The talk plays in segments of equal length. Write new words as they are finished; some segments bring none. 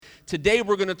Today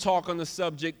we're going to talk on the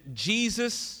subject,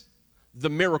 Jesus, the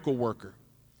miracle worker.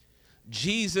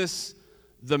 Jesus,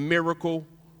 the miracle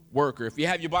worker. If you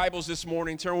have your Bibles this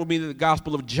morning, turn with me to the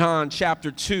Gospel of John chapter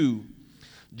 2.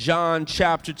 John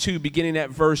chapter 2, beginning at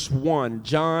verse 1.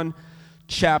 John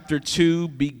chapter 2,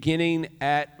 beginning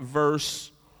at verse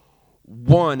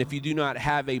 1. If you do not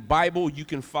have a Bible, you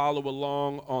can follow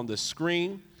along on the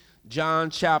screen. John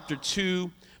chapter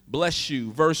 2, bless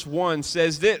you. Verse 1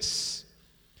 says this: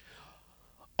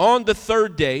 On the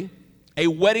third day, a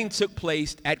wedding took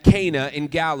place at Cana in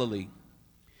Galilee.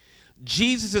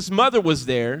 Jesus' mother was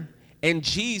there, and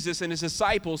Jesus and his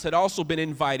disciples had also been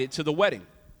invited to the wedding.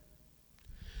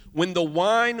 When the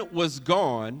wine was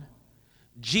gone,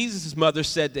 Jesus' mother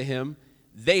said to him,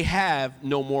 "They have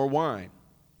no more wine."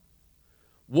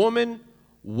 "Woman,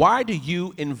 why do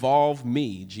you involve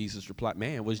me?" Jesus replied.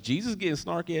 Man, was Jesus getting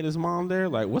snarky at his mom there?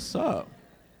 Like, what's up?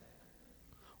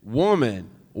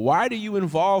 "Woman, why do you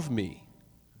involve me?"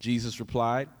 Jesus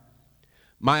replied.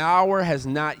 "My hour has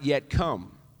not yet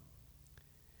come."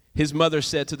 His mother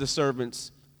said to the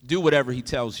servants, "Do whatever he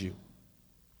tells you."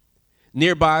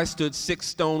 Nearby stood 6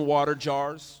 stone water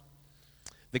jars,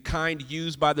 the kind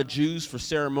used by the Jews for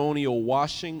ceremonial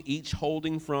washing, each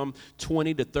holding from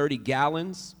 20 to 30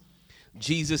 gallons.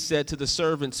 Jesus said to the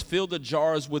servants, "Fill the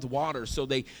jars with water." So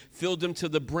they filled them to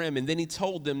the brim, and then he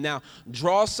told them, "Now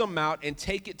draw some out and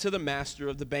take it to the master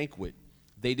of the banquet."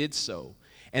 They did so,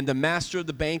 and the master of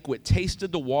the banquet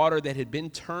tasted the water that had been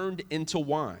turned into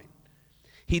wine.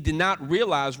 He did not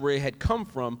realize where it had come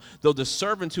from, though the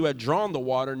servant who had drawn the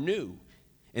water knew.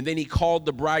 And then he called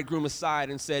the bridegroom aside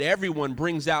and said, "Everyone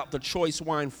brings out the choice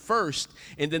wine first,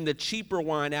 and then the cheaper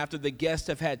wine after the guests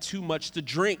have had too much to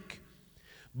drink.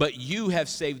 But you have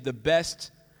saved the best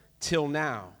till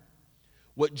now."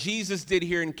 What Jesus did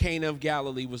here in Cana of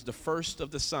Galilee was the first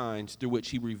of the signs through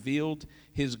which he revealed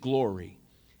his glory,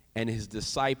 and his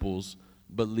disciples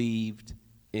believed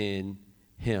in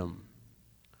him.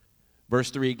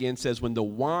 Verse 3 again says, when the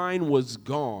wine was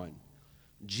gone,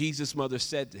 Jesus' mother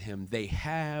said to him, "They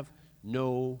have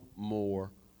no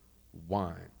more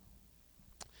wine."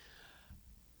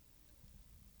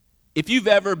 If you've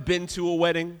ever been to a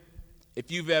wedding, if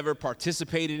you've ever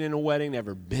participated in a wedding,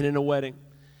 ever been in a wedding,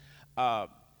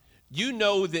 you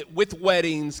know that with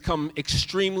weddings come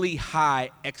extremely high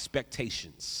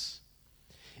expectations.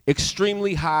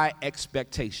 Extremely high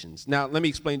expectations. Now, let me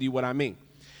explain to you what I mean.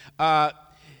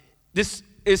 This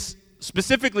is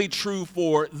specifically true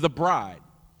for the bride,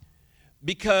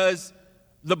 because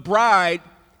the bride,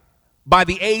 by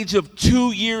the age of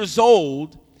 2 years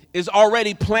old, is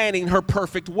already planning her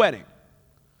perfect wedding.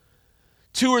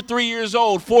 2 or 3 years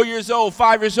old, 4 years old,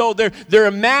 5 years old, they're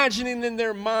imagining in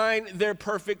their mind their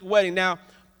perfect wedding. Now,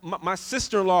 my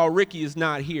sister-in-law, Ricky, is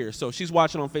not here, so she's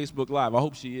watching on Facebook Live. I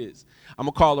hope she is. I'm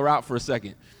going to call her out for a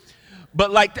second.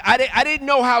 But, I didn't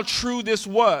know how true this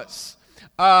was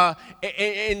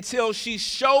until she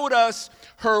showed us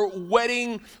her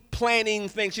wedding planning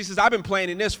thing. She says, "I've been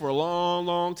planning this for a long,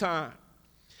 long time,"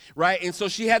 right? And so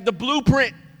she had the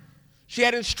blueprint. She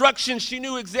had instructions. She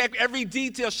knew exactly every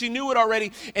detail. She knew it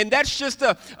already. And that's just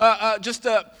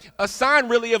a sign,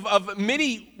 really, of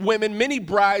many women, many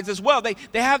brides as well. They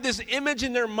have this image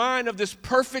in their mind of this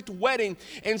perfect wedding.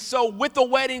 And so with the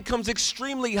wedding comes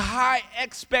extremely high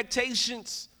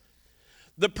expectations.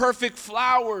 The perfect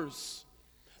flowers,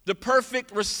 the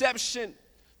perfect reception,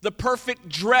 the perfect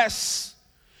dress.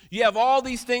 You have all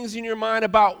these things in your mind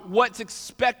about what's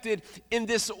expected in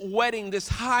this wedding, this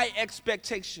high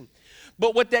expectation.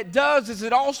 But what that does is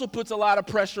it also puts a lot of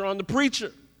pressure on the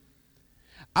preacher.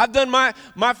 I've done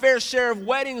my fair share of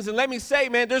weddings, and let me say,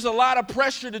 man, there's a lot of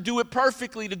pressure to do it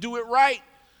perfectly, to do it right.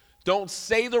 Don't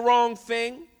say the wrong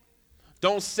thing.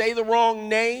 Don't say the wrong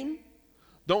name.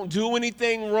 Don't do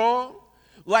anything wrong.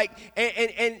 And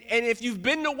if you've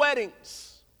been to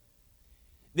weddings,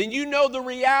 then you know the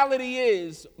reality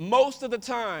is most of the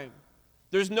time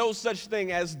there's no such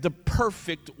thing as the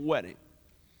perfect wedding.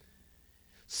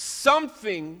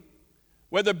 Something,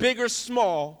 whether big or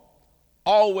small,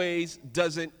 always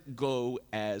doesn't go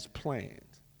as planned.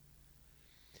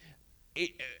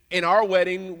 In our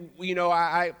wedding,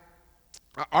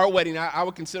 I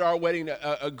would consider our wedding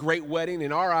a great wedding.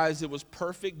 In our eyes, it was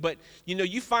perfect. But,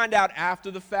 you find out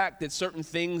after the fact that certain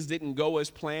things didn't go as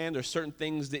planned, or certain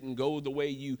things didn't go the way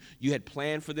you had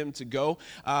planned for them to go.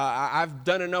 I've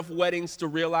done enough weddings to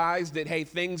realize that, hey,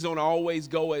 things don't always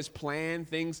go as planned.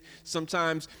 Things,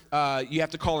 sometimes you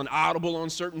have to call an audible on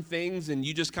certain things, and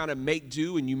you just kind of make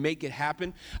do and you make it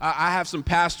happen. I have some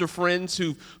pastor friends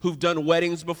who've done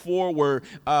weddings before where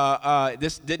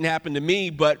this didn't happen to me,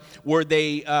 but where they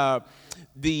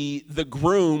the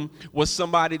groom was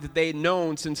somebody that they had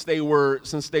known since they were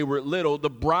little. The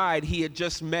bride he had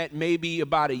just met maybe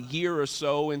about a year or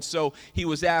so, and so he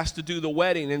was asked to do the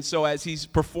wedding. And so as he's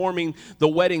performing the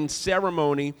wedding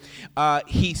ceremony,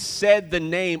 he said the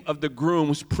name of the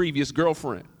groom's previous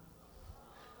girlfriend.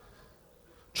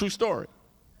 True story.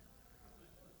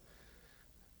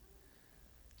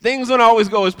 Things don't always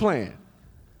go as planned.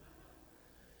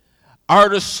 I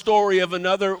heard a story of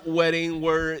another wedding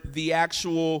where the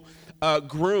actual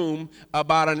groom,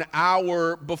 about an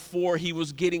hour before he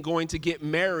was going to get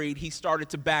married, he started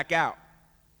to back out.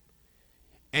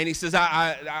 And he says,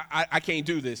 I can't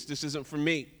do this. This isn't for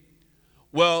me.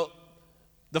 Well,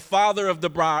 the father of the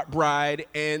bride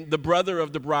and the brother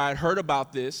of the bride heard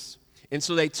about this, and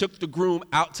so they took the groom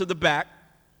out to the back,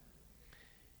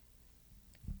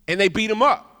 and they beat him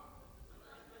up.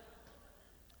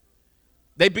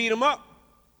 They beat him up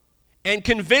and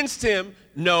convinced him,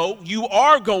 no, you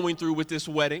are going through with this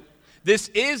wedding. This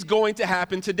is going to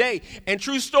happen today. And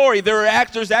true story,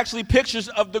 there's actually pictures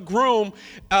of the groom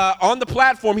on the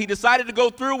platform. He decided to go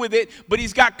through with it, but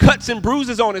he's got cuts and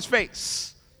bruises on his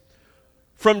face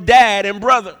from dad and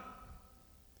brother.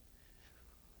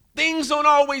 Things don't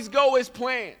always go as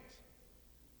planned.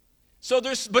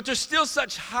 But there's still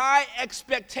such high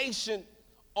expectation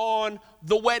on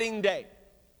the wedding day.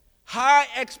 High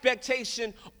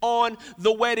expectation on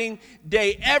the wedding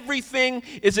day. Everything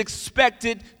is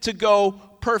expected to go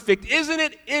perfect. Isn't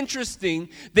it interesting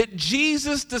that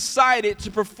Jesus decided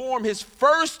to perform his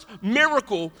first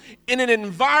miracle in an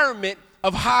environment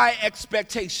of high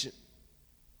expectation?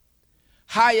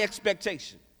 High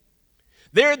expectation.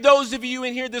 There are those of you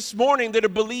in here this morning that are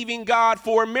believing God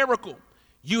for a miracle.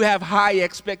 You have high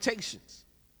expectations.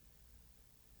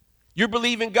 You're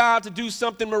believing God to do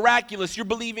something miraculous. You're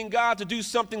believing God to do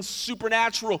something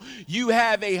supernatural. You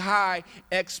have a high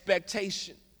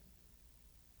expectation.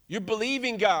 You're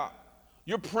believing God.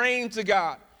 You're praying to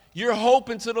God. You're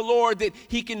hoping to the Lord that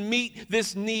he can meet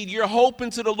this need. You're hoping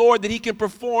to the Lord that he can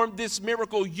perform this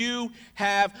miracle. You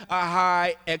have a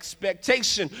high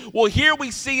expectation. Well, here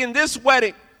we see in this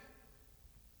wedding,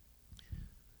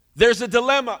 there's a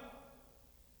dilemma.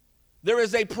 There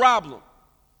is a problem.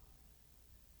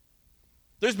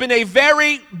 There's been a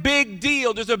very big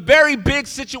deal. There's a very big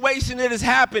situation that has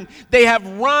happened. They have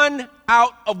run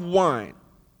out of wine.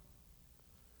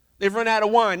 They've run out of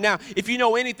wine. Now, if you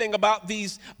know anything about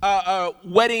these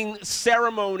wedding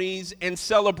ceremonies and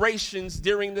celebrations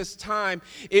during this time,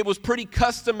 it was pretty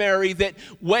customary that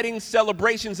wedding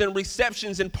celebrations and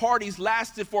receptions and parties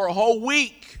lasted for a whole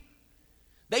week.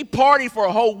 They partied for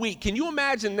a whole week. Can you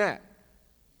imagine that?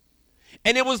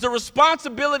 And it was the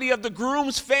responsibility of the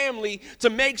groom's family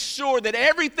to make sure that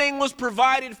everything was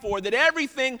provided for, that every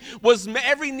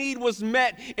need was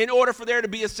met in order for there to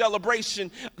be a celebration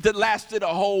that lasted a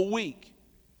whole week.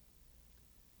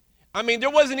 I mean, there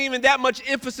wasn't even that much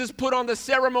emphasis put on the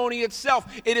ceremony itself.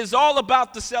 It is all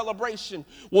about the celebration.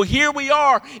 Well, here we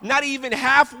are, not even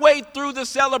halfway through the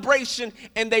celebration,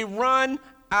 and they run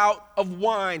out of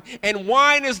wine. And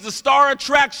wine is the star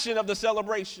attraction of the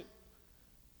celebration.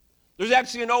 There's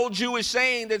actually an old Jewish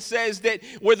saying that says that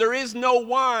where there is no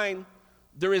wine,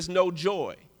 there is no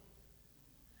joy.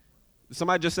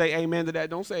 Somebody just say amen to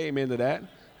that. Don't say amen to that.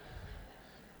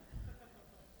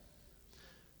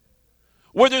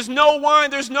 Where there's no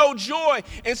wine, there's no joy.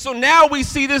 And so now we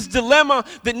see this dilemma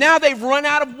that now they've run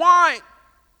out of wine.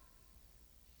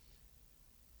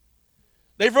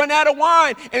 They've run out of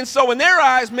wine. And so in their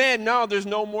eyes, man, no, there's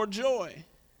no more joy.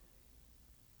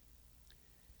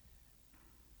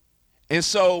 And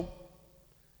so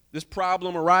this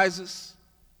problem arises.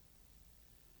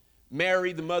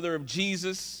 Mary, the mother of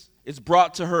Jesus, is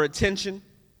brought to her attention.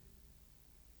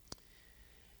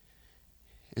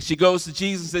 And she goes to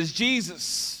Jesus and says,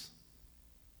 Jesus,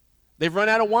 they've run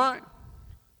out of wine.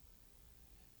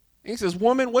 And he says,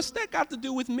 woman, what's that got to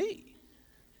do with me?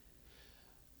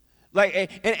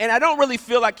 And I don't really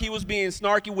feel like he was being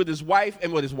snarky with his wife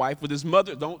and with his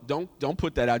mother. Don't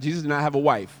put that out. Jesus did not have a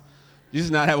wife. Jesus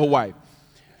did not have a wife.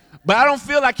 But I don't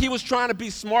feel like he was trying to be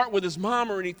smart with his mom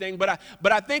or anything. But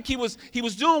I think he was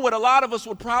doing what a lot of us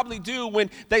would probably do when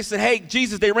they said, hey,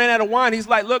 Jesus, they ran out of wine. He's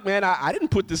like, look, man, I didn't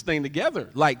put this thing together.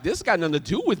 Like, this got nothing to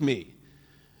do with me.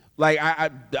 Like,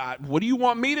 what do you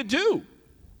want me to do?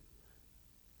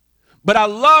 But I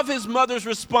love his mother's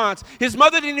response. His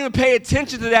mother didn't even pay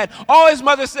attention to that. All his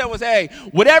mother said was, hey,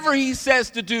 whatever he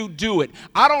says to do, do it.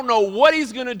 I don't know what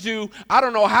he's going to do. I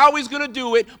don't know how he's going to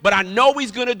do it, but I know he's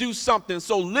going to do something.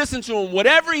 So listen to him.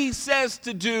 Whatever he says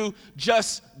to do,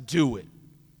 just do it.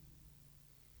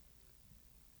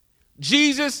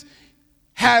 Jesus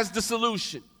has the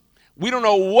solution. We don't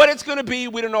know what it's going to be.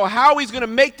 We don't know how he's going to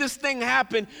make this thing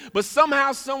happen. But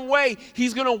somehow, some way,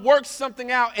 he's going to work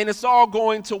something out, and it's all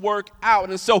going to work out.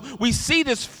 And so we see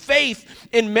this faith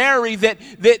in Mary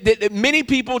that many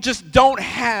people just don't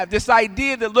have. This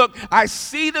idea that, look, I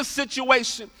see the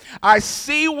situation. I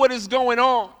see what is going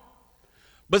on.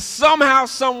 But somehow,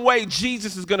 some way,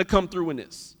 Jesus is going to come through in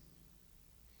this.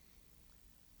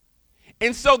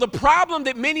 And so the problem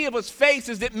that many of us face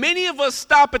is that many of us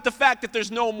stop at the fact that there's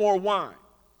no more wine.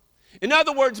 In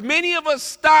other words, many of us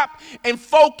stop and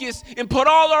focus and put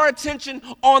all our attention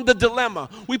on the dilemma.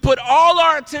 We put all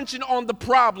our attention on the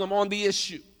problem, on the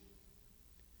issue.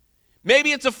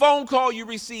 Maybe it's a phone call you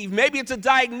receive. Maybe it's a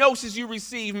diagnosis you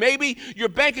receive. Maybe your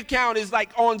bank account is like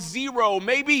on zero.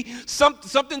 Maybe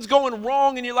something's going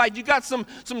wrong in your life. You got some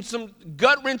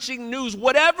gut-wrenching news.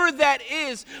 Whatever that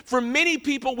is, for many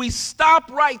people, we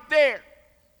stop right there.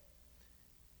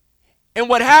 And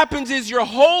what happens is your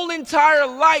whole entire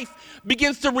life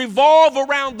begins to revolve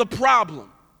around the problem.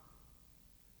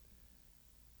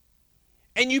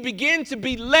 And you begin to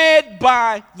be led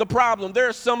by the problem. There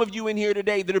are some of you in here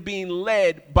today that are being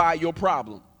led by your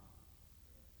problem.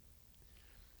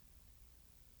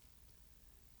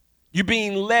 You're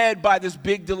being led by this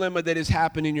big dilemma that has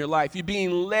happened in your life. You're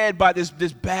being led by this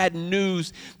bad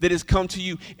news that has come to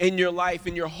you in your life.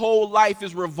 And your whole life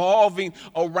is revolving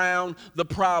around the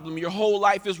problem. Your whole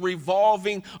life is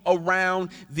revolving around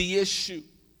the issue.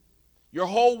 Your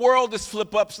whole world is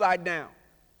flipped upside down.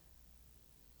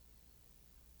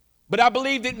 But I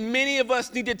believe that many of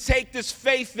us need to take this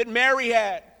faith that Mary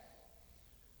had.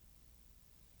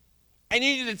 And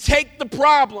you need to take the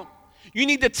problem. You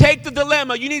need to take the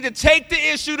dilemma. You need to take the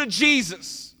issue to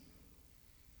Jesus.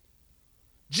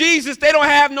 Jesus, they don't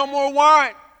have no more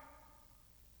wine.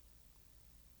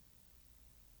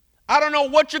 I don't know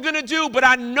what you're going to do, but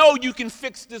I know you can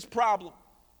fix this problem.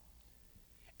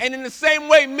 And in the same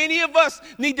way, many of us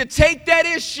need to take that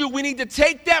issue. We need to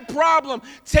take that problem,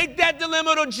 take that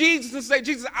dilemma to Jesus and say,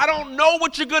 Jesus, I don't know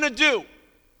what you're going to do.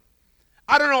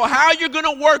 I don't know how you're going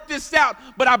to work this out,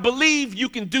 but I believe you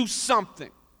can do something.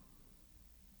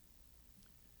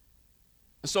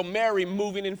 And so Mary,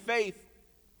 moving in faith,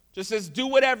 just says, do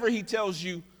whatever he tells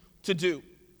you to do.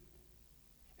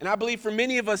 And I believe for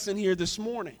many of us in here this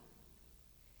morning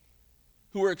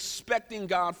who are expecting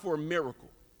God for a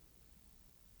miracle,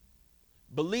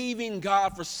 believing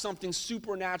God for something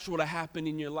supernatural to happen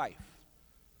in your life.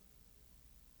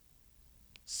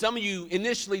 Some of you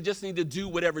initially just need to do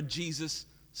whatever Jesus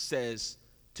says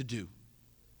to do.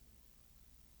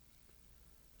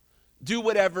 Do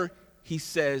whatever he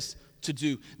says to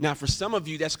do. Now, for some of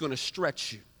you, that's going to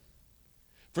stretch you.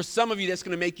 For some of you, that's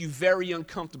going to make you very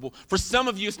uncomfortable. For some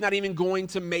of you, it's not even going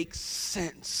to make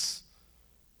sense.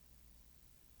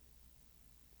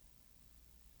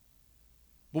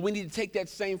 But we need to take that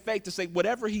same faith to say,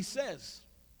 whatever he says,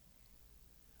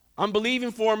 I'm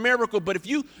believing for a miracle. But if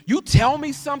you tell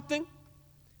me something,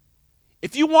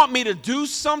 if you want me to do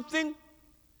something,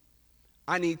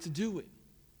 I need to do it.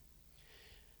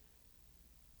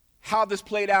 How this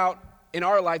played out in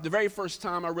our life, the very first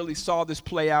time I really saw this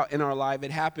play out in our life,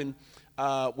 it happened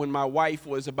when my wife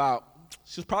was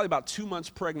probably about 2 months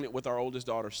pregnant with our oldest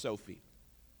daughter, Sophie.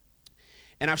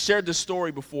 And I've shared this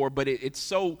story before, but it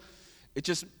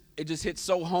just hit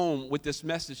so home with this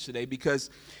message today because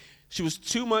she was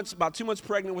about 2 months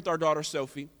pregnant with our daughter,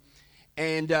 Sophie.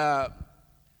 And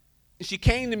she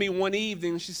came to me one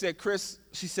evening and she said, Chris,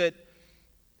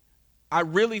 I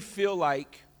really feel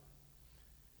like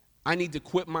I need to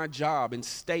quit my job and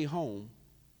stay home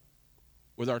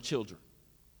with our children.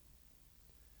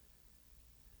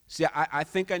 See, I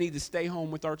think I need to stay home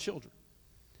with our children.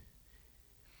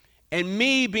 And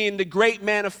me, being the great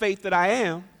man of faith that I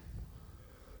am,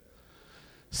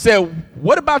 said,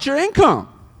 what about your income?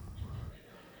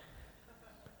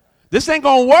 This ain't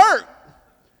going to work.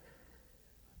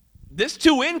 These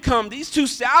two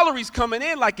salaries coming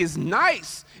in, like, is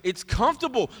nice. It's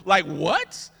comfortable. Like,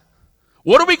 what?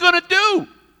 What are we going to do?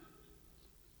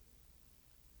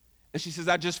 And she says,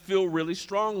 I just feel really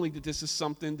strongly that this is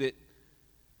something that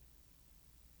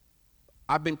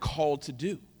I've been called to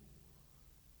do.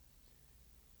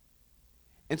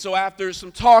 And so after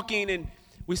some talking, and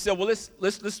we said, well,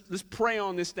 let's pray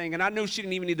on this thing. And I knew she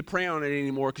didn't even need to pray on it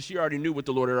anymore because she already knew what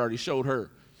the Lord had already showed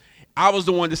her. I was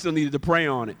the one that still needed to pray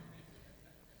on it.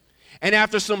 And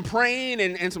after some praying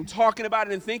and some talking about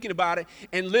it and thinking about it,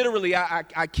 and literally,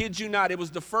 I kid you not, it was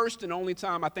the first and only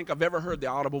time I think I've ever heard the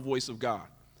audible voice of God.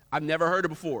 I've never heard it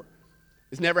before.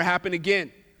 It's never happened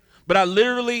again. But I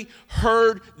literally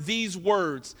heard these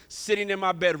words sitting in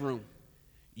my bedroom.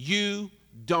 You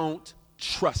don't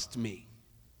trust me.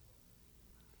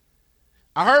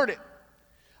 I heard it.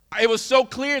 It was so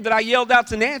clear that I yelled out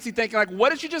to Nancy thinking like, what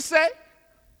did you just say?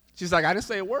 She's like, I didn't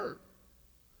say a word.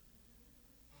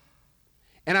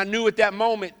 And I knew at that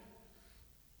moment,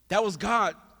 that was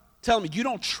God telling me, you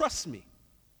don't trust me.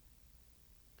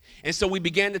 And so we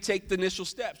began to take the initial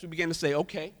steps. We began to say,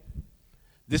 okay,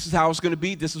 this is how it's going to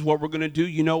be. This is what we're going to do.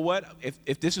 You know what?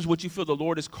 If this is what you feel the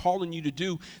Lord is calling you to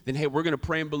do, then, hey, we're going to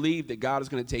pray and believe that God is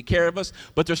going to take care of us.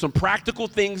 But there's some practical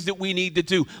things that we need to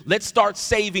do. Let's start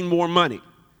saving more money.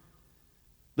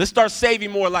 Let's start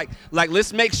saving more. Like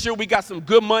let's make sure we got some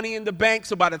good money in the bank.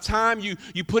 So by the time you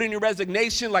put in your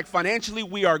resignation, like financially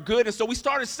we are good. And so we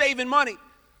started saving money.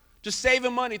 Just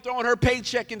saving money, throwing her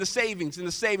paycheck in the savings.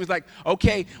 Like,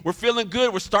 okay, we're feeling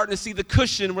good. We're starting to see the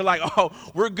cushion. We're like, oh,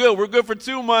 we're good. We're good for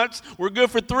 2 months. We're good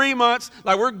for 3 months.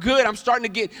 Like, we're good. I'm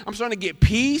starting to get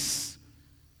peace.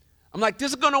 I'm like,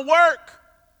 this is going to work.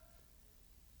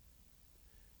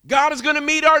 God is going to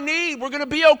meet our need. We're going to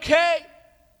be okay.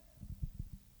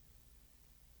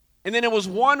 And then it was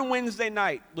one Wednesday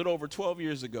night, a little over 12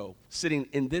 years ago, sitting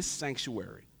in this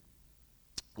sanctuary.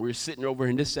 We were sitting over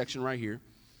in this section right here.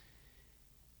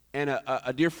 And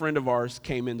a dear friend of ours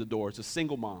came in the door. It's a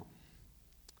single mom.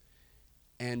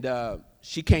 And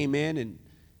she came in and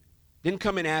didn't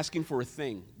come in asking for a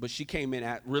thing, but she came in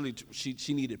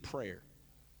she needed prayer.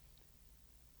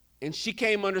 And she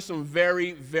came under some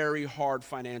very, very hard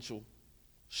financial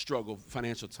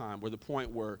time, where the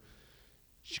point where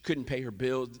she couldn't pay her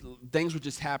bills. Things were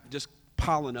just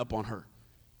piling up on her.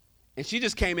 And she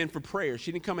just came in for prayer.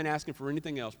 She didn't come in asking for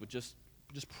anything else, but just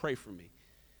pray for me.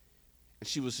 And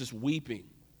she was just weeping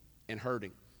and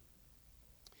hurting.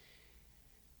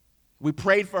 We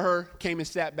prayed for her, came and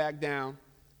sat back down.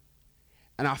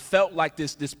 And I felt like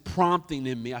this prompting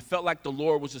in me. I felt like the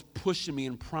Lord was just pushing me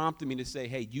and prompting me to say,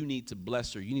 hey, you need to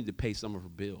bless her. You need to pay some of her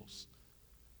bills.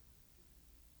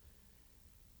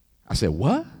 I said,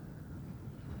 what?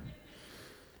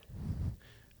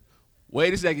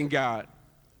 Wait a second, God.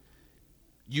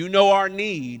 You know our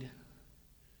need.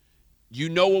 You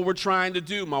know what we're trying to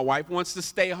do. My wife wants to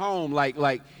stay home,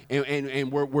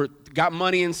 and we're got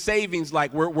money in savings,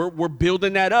 like we're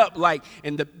building that up, like,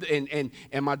 and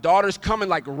my daughter's coming,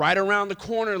 like, right around the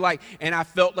corner, like, and I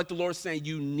felt like the Lord saying,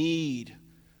 you need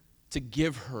to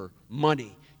give her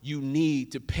money. You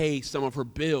need to pay some of her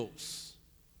bills.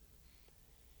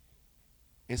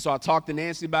 And so I talked to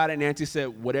Nancy about it, and Nancy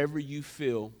said, whatever you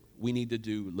feel we need to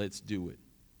do, let's do it.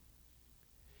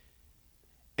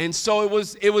 And so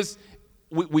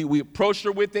we approached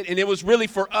her with it, and it was really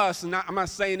for us, and I'm not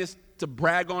saying this to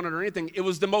brag on it or anything. It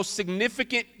was the most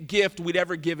significant gift we'd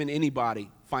ever given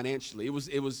anybody financially. It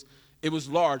was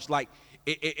large. Like,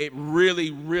 it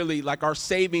really, really, like, our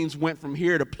savings went from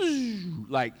here to,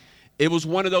 like, it was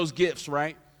one of those gifts,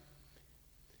 right?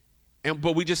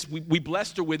 But we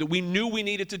blessed her with it. We knew we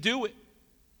needed to do it.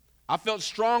 I felt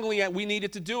strongly that we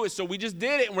needed to do it, so we just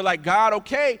did it, and we're like, God,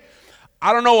 okay,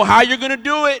 I don't know how you're going to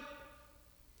do it,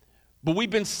 but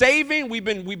we've been saving, we've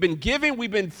been giving,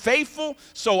 we've been faithful,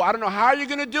 so I don't know how you're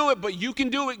going to do it, but you can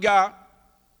do it, God.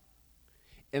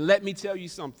 And let me tell you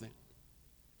something.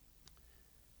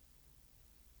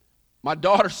 My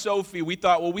daughter, Sophie, we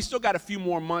thought, well, we still got a few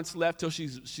more months left till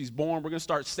she's born. We're going to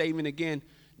start saving again.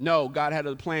 No, God had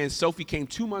a plan. Sophie came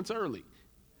 2 months early.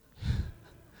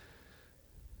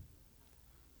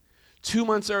 2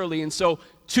 months early. And so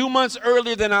 2 months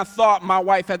earlier than I thought, my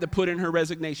wife had to put in her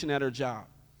resignation at her job.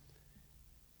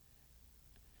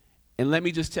 And let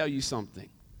me just tell you something.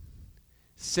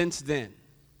 Since then,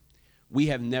 we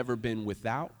have never been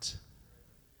without.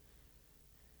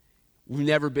 We've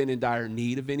never been in dire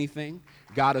need of anything.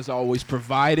 God has always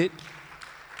provided.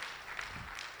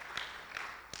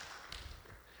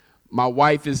 My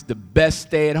wife is the best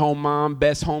stay-at-home mom,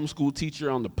 best homeschool teacher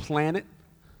on the planet.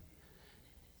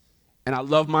 And I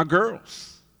love my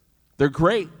girls. They're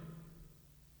great.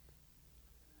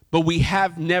 But we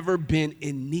have never been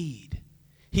in need.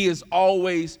 He has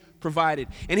always provided.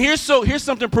 And here's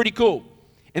something pretty cool.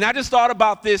 And I just thought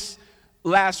about this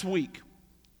last week.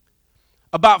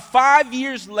 About 5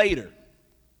 years later,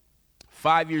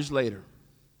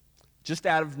 just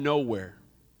out of nowhere,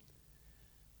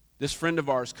 this friend of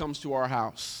ours comes to our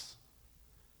house.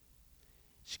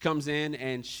 She comes in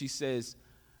and she says,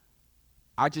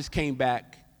 I just came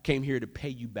here to pay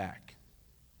you back.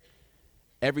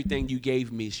 Everything you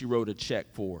gave me, she wrote a check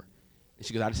for. And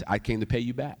she goes, I came to pay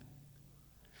you back.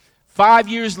 5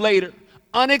 years later,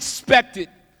 unexpected,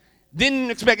 didn't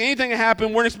expect anything to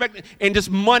happen, weren't expecting, and just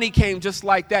money came just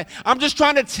like that. I'm just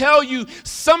trying to tell you,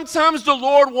 sometimes the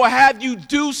Lord will have you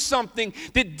do something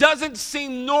that doesn't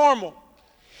seem normal.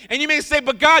 And you may say,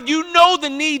 but God, you know the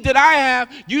need that I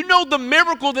have. You know the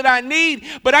miracle that I need.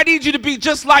 But I need you to be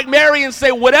just like Mary and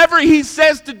say, whatever he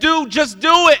says to do, just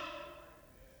do it.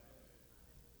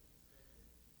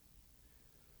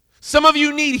 Some of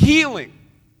you need healing.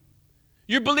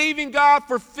 You're believing God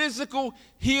for physical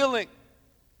healing.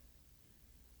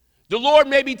 The Lord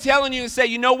may be telling you and say,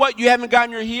 you know what, you haven't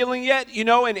gotten your healing yet,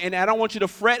 and I don't want you to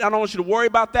fret. I don't want you to worry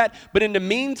about that. But in the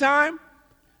meantime,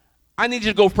 I need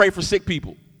you to go pray for sick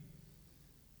people.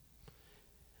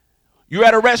 You're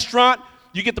at a restaurant,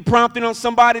 you get the prompting on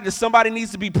somebody that somebody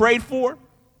needs to be prayed for.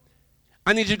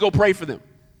 I need you to go pray for them.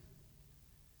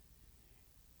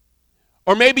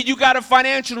 Or maybe you got a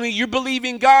financial need. You're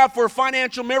believing God for a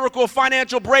financial miracle, a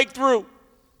financial breakthrough.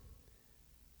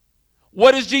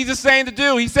 What is Jesus saying to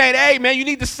do? He's saying, hey, man, you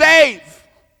need to save.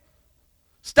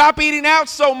 Stop eating out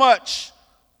so much.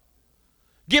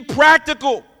 Get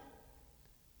practical.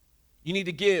 You need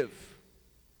to give.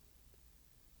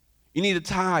 You need to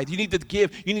tithe. You need to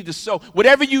give. You need to sow.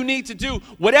 Whatever you need to do,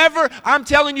 whatever I'm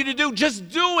telling you to do, just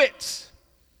do it.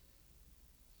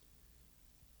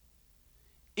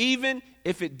 Even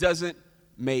if it doesn't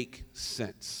make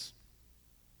sense.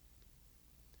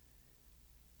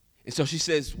 And so she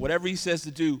says, whatever he says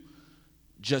to do,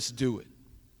 just do it.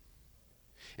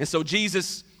 And so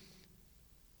Jesus,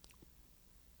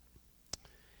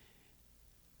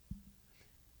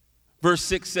 verse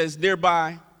 6 says,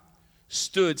 nearby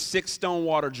stood 6 stone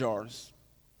water jars,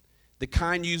 the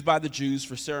kind used by the Jews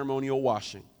for ceremonial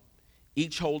washing,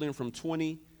 each holding from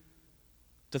 20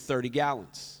 to 30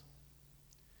 gallons.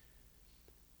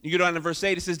 You get on to verse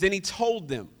 8, it says, then he told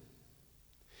them,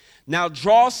 now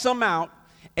draw some out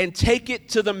and take it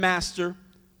to the master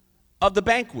of the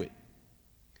banquet.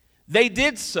 They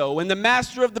did so, and the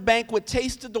master of the banquet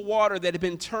tasted the water that had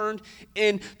been turned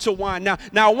into wine. Now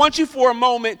I want you for a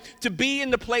moment to be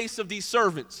in the place of these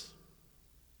servants.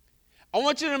 I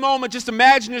want you in a moment just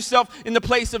imagine yourself in the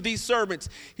place of these servants.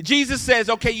 Jesus says,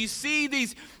 okay, you see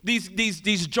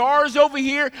these jars over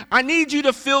here? I need you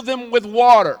to fill them with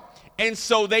water. And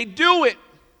so they do it.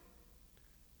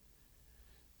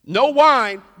 No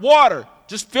wine, water.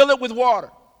 Just fill it with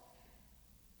water.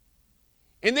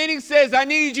 And then he says, I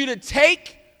need you to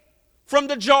take from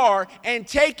the jar and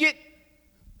take it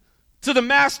to the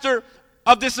master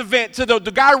of this event, to the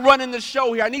guy running the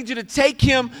show here. I need you to take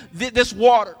him this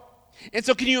water. And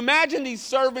so can you imagine these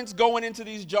servants going into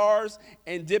these jars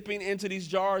and dipping into these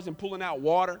jars and pulling out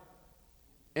water?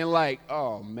 And like,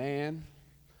 oh man,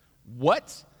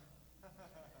 what?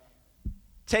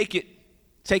 Take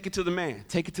it to the man,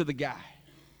 take it to the guy.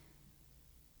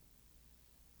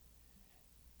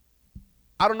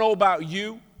 I don't know about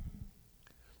you,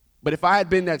 but if I had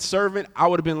been that servant, I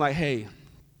would have been like, hey,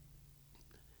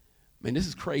 man, this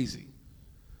is crazy.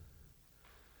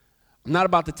 I'm not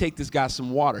about to take this guy some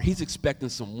water. He's expecting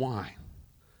some wine.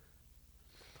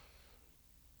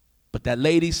 But that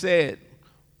lady said,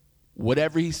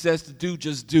 whatever he says to do,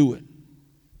 just do it.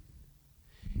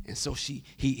 And so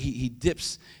he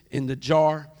dips in the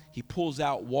jar. He pulls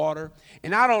out water.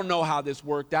 And I don't know how this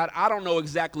worked out. I don't know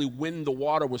exactly when the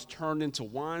water was turned into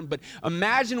wine. But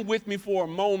imagine with me for a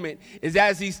moment is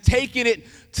as he's taking it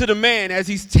to the man, as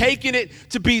he's taking it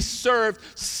to be served,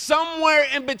 somewhere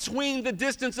in between the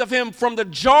distance of him from the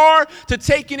jar to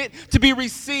taking it to be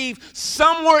received,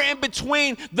 somewhere in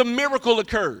between the miracle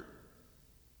occurred.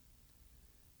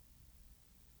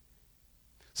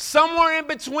 Somewhere in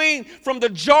between from the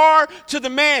jar to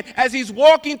the man as he's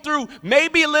walking through,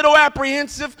 maybe a little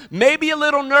apprehensive, maybe a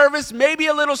little nervous, maybe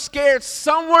a little scared,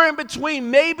 somewhere in between,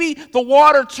 maybe the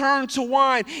water turned to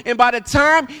wine. And by the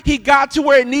time he got to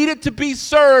where it needed to be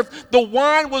served, the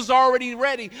wine was already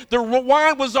ready. The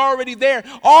wine was already there.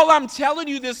 All I'm telling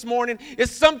you this morning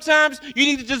is sometimes you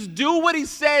need to just do what he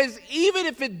says, even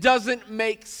if it doesn't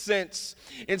make sense.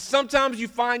 And sometimes you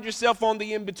find yourself on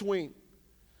the in-between.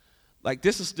 Like,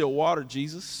 this is still water,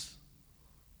 Jesus.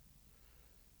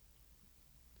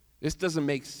 This doesn't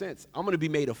make sense. I'm going to be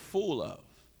made a fool of.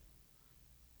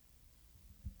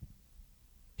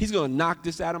 He's going to knock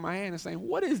this out of my hand and say,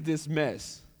 what is this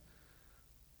mess?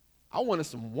 I wanted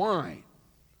some wine.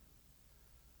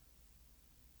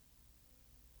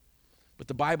 But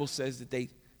the Bible says that they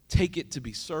take it to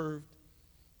be served.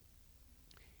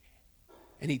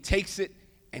 And he takes it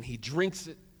and he drinks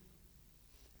it.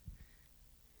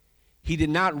 He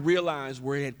did not realize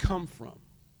where it had come from,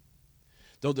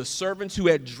 though the servants who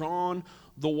had drawn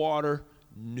the water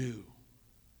knew.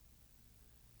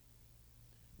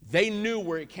 They knew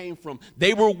where it came from.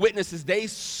 They were witnesses. They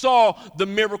saw the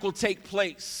miracle take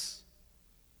place.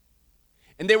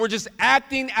 And they were just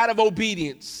acting out of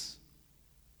obedience.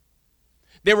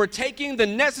 They were taking the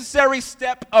necessary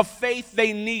step of faith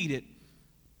they needed.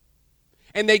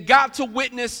 And they got to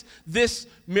witness this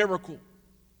miracle.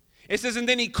 It says, and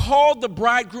then he called the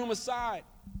bridegroom aside.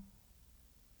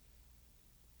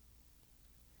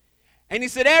 And he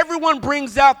said, everyone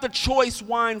brings out the choice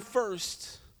wine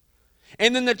first,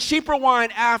 and then the cheaper wine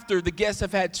after the guests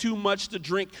have had too much to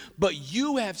drink. But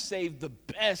you have saved the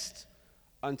best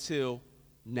until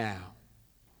now.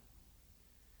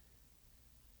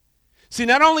 See,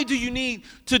 not only do you need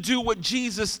to do what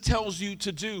Jesus tells you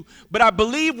to do, but I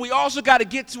believe we also got to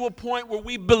get to a point where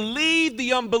we believe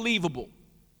the unbelievable.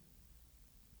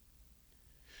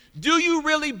 Do you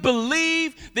really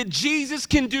believe that Jesus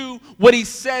can do what he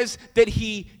says that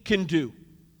he can do?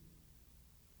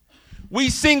 We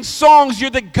sing songs, you're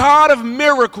the God of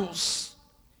miracles.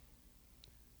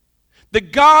 The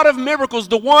God of miracles,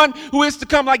 the one who is to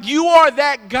come. Like, you are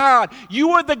that God.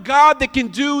 You are the God that can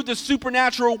do the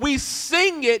supernatural. We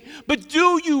sing it, but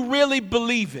do you really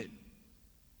believe it?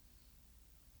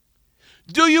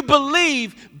 Do you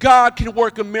believe God can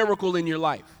work a miracle in your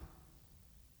life?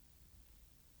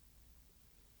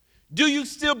 Do you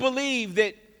still believe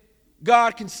that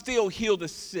God can still heal the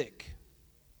sick?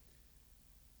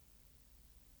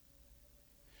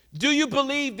 Do you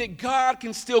believe that God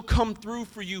can still come through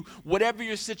for you, whatever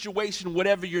your situation,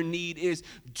 whatever your need is?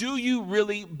 Do you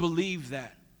really believe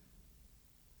that?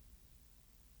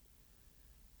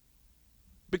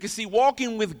 Because, see,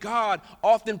 walking with God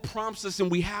often prompts us, and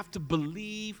we have to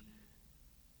believe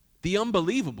the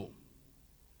unbelievable.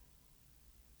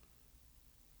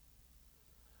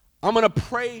 I'm going to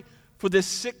pray for this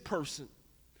sick person,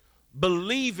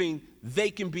 believing they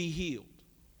can be healed.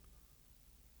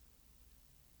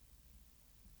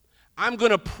 I'm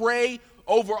going to pray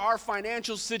over our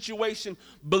financial situation,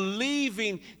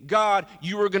 believing, God,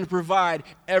 you are going to provide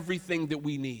everything that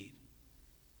we need.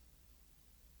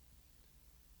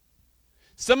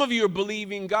 Some of you are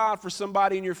believing God for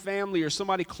somebody in your family or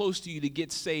somebody close to you to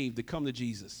get saved, to come to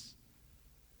Jesus.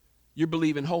 You're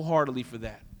believing wholeheartedly for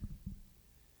that.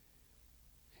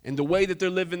 And the way that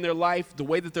they're living their life, the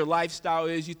way that their lifestyle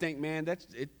is, you think, man, that's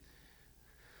it.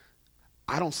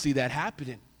 I don't see that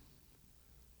happening.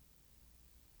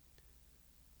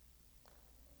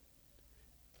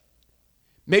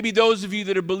 Maybe those of you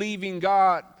that are believing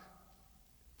God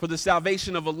for the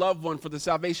salvation of a loved one, for the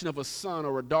salvation of a son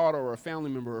or a daughter or a family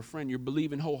member or a friend, you're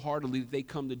believing wholeheartedly that they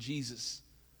come to Jesus.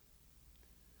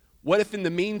 What if in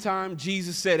the meantime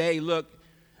Jesus said, hey, look,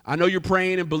 I know you're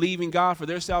praying and believing God for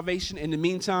their salvation. In the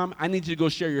meantime, I need you to go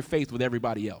share your faith with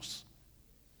everybody else.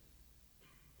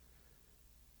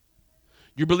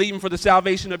 You're believing for the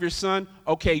salvation of your son?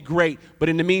 Okay, great. But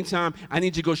in the meantime, I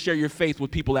need you to go share your faith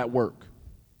with people at work.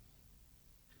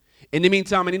 In the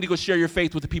meantime, I need to go share your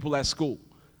faith with the people at school.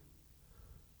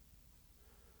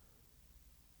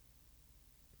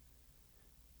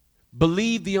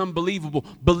 Believe the unbelievable.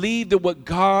 Believe that what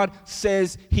God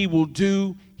says he will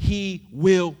do, he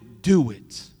will do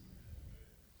it.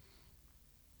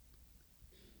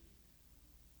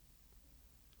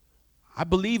 I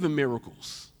believe in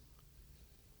miracles.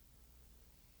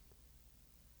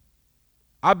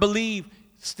 I believe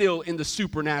still in the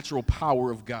supernatural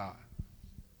power of God.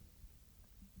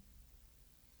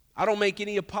 I don't make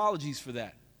any apologies for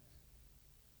that.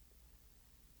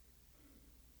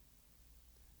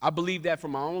 I believe that for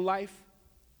my own life.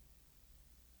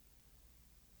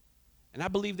 And I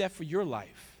believe that for your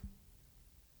life.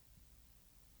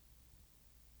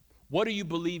 What are you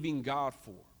believing God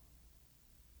for?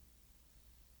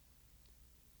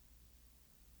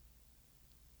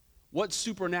 What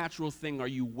supernatural thing are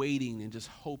you waiting and just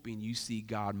hoping you see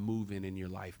God moving in your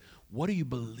life? What are you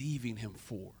believing him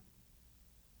for?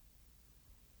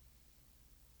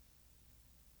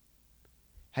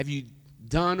 Have you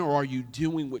done or are you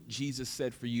doing what Jesus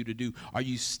said for you to do? Are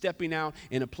you stepping out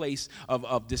in a place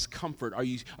of discomfort? Are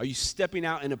you stepping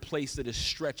out in a place that is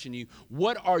stretching you?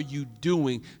 What are you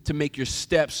doing to make your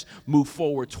steps move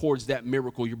forward towards that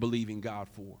miracle you're believing God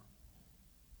for?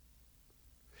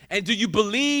 And do you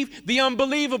believe the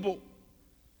unbelievable?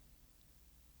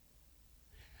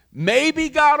 Maybe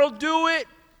God will do it.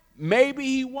 Maybe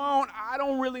he won't. I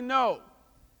don't really know.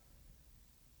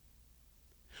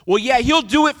 Well, yeah, he'll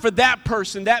do it for that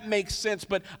person. That makes sense.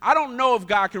 But I don't know if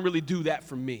God can really do that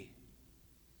for me.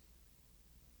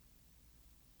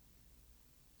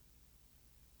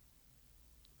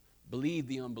 Believe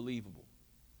the unbelievable.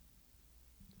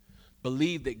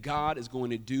 Believe that God is going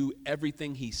to do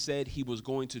everything he said he was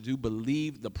going to do.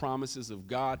 Believe the promises of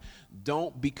God.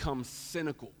 Don't become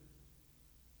cynical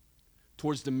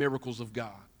towards the miracles of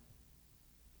God.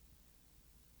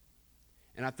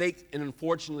 And I think, and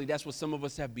unfortunately, that's what some of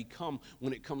us have become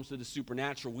when it comes to the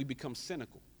supernatural. We become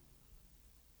cynical.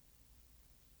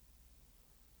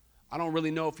 I don't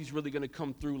really know if he's really going to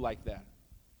come through like that.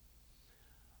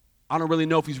 I don't really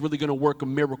know if he's really going to work a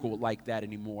miracle like that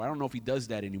anymore. I don't know if he does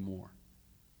that anymore.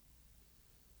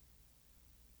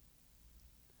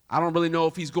 I don't really know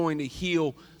if he's going to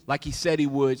heal like he said he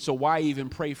would, so why even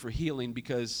pray for healing?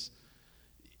 Because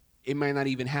it might not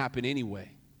even happen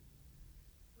anyway.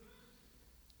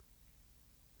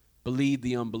 Believe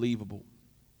the unbelievable.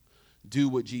 Do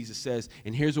what Jesus says.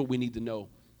 And here's what we need to know.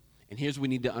 And here's what we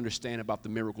need to understand about the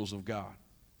miracles of God.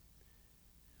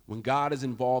 When God is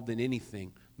involved in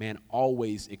anything, man,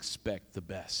 always expect the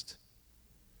best.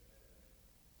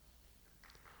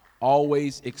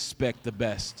 Always expect the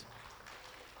best.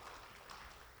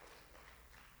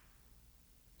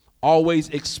 Always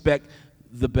expect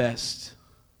the best.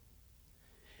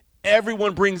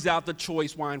 Everyone brings out the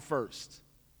choice wine first.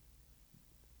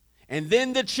 And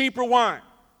then the cheaper wine.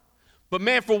 But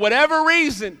man, for whatever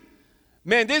reason,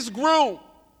 man, this groom,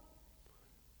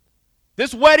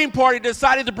 this wedding party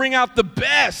decided to bring out the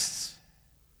best.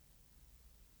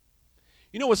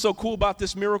 You know what's so cool about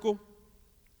this miracle?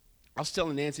 I was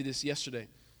telling Nancy this yesterday.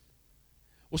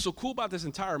 What's so cool about this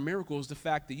entire miracle is the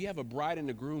fact that you have a bride and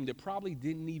a groom that probably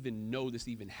didn't even know this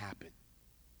even happened.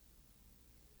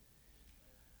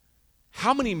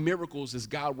 How many miracles is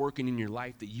God working in your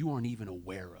life that you aren't even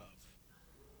aware of?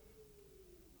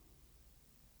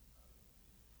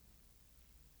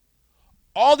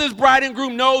 All this bride and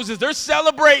groom knows is they're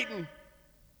celebrating.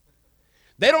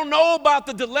 They don't know about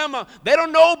the dilemma. They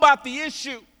don't know about the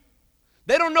issue.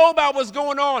 They don't know about what's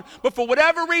going on. But for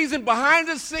whatever reason, behind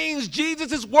the scenes,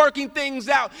 Jesus is working things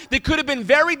out that could have been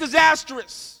very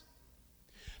disastrous.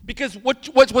 Because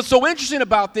what's so interesting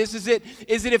about this is that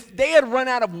if they had run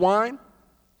out of wine,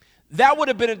 that would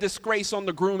have been a disgrace on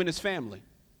the groom and his family.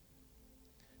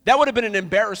 That would have been an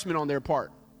embarrassment on their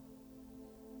part.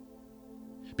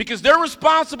 Because they're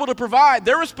responsible to provide.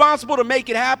 They're responsible to make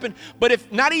it happen. But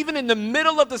if not even in the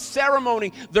middle of the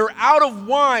ceremony, they're out of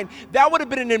wine, that would have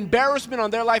been an embarrassment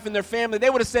on their life and their family. They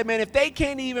would have said, man, if they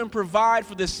can't even provide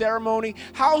for this ceremony,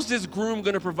 how's this groom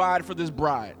going to provide for this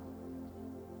bride?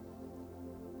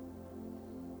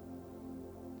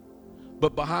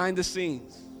 But behind the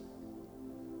scenes,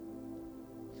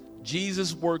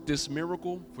 Jesus worked this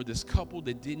miracle for this couple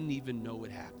that didn't even know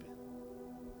it happened.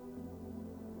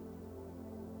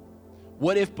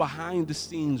 What if behind the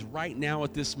scenes right now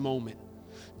at this moment,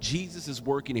 Jesus is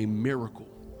working a miracle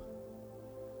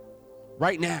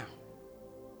right now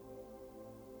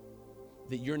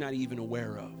that you're not even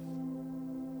aware of?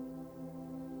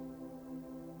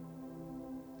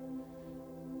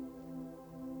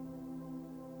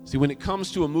 See, when it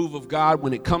comes to a move of God,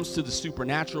 when it comes to the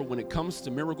supernatural, when it comes to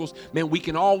miracles, man, we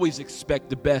can always expect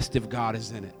the best if God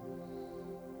is in it.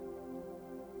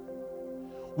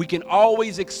 We can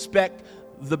always expect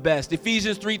the best.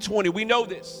 Ephesians 3:20, we know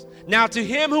this. Now to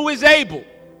him who is able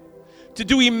to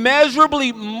do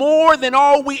immeasurably more than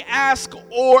all we ask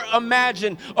or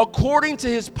imagine, according to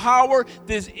his power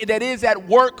that is at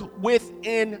work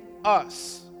within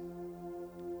us.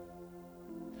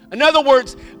 In other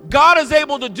words, God is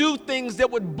able to do things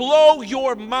that would blow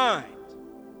your mind.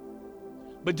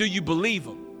 But do you believe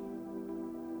him?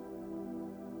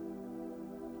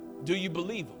 Do you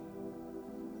believe him?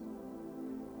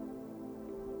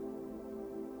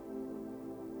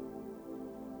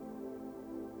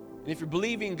 And if you're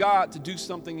believing God to do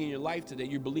something in your life today,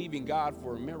 you're believing God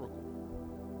for a miracle.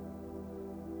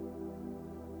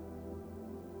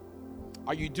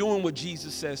 Are you doing what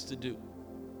Jesus says to do?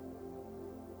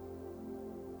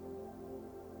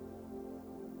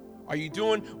 Are you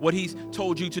doing what he's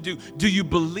told you to do? Do you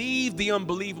believe the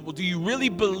unbelievable? Do you really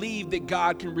believe that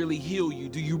God can really heal you?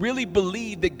 Do you really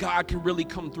believe that God can really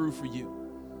come through for you?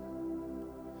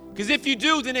 Because if you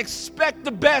do, then expect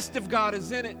the best if God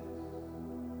is in it.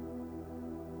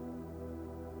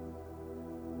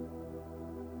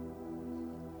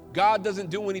 God doesn't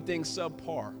do anything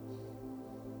subpar.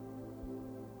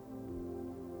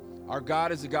 Our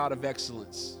God is a God of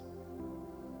excellence.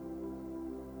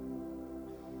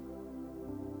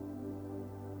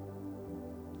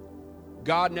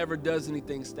 God never does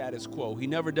anything status quo. He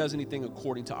never does anything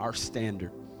according to our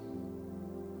standard.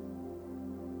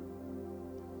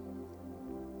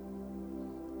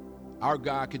 Our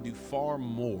God can do far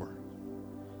more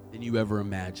than you ever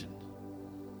imagined.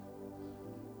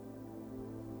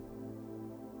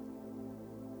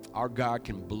 Our God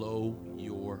can blow